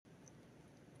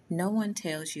No one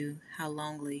tells you how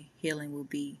lonely healing will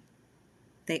be.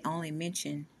 They only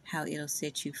mention how it'll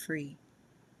set you free.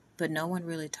 But no one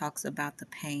really talks about the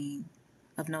pain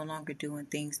of no longer doing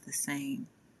things the same.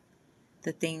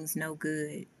 The things no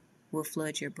good will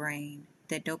flood your brain.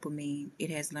 That dopamine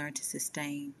it has learned to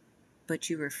sustain. But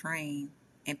you refrain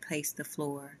and pace the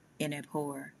floor in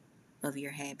abhor of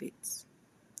your habits.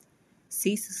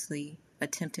 Ceaselessly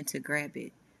attempting to grab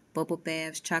it, bubble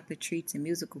baths, chocolate treats, and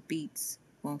musical beats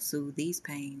won't soothe these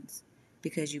pains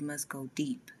because you must go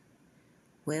deep,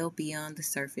 well beyond the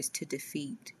surface to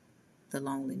defeat the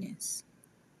loneliness.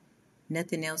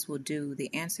 Nothing else will do.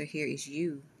 The answer here is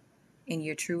you, in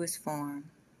your truest form.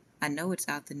 I know it's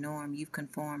out the norm you've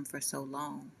conformed for so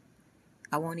long.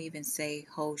 I won't even say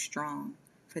hold strong,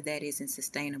 for that isn't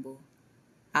sustainable.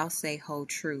 I'll say hold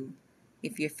true.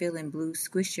 If you're feeling blue,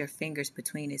 squish your fingers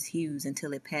between its hues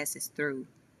until it passes through.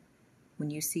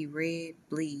 When you see red,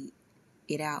 bleed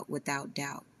it out without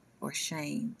doubt or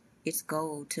shame. It's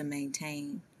gold to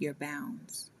maintain your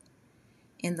bounds.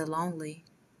 In the lonely,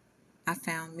 I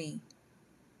found me,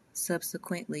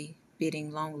 subsequently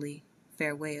bidding lonely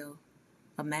farewell,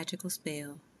 a magical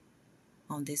spell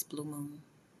on this blue moon.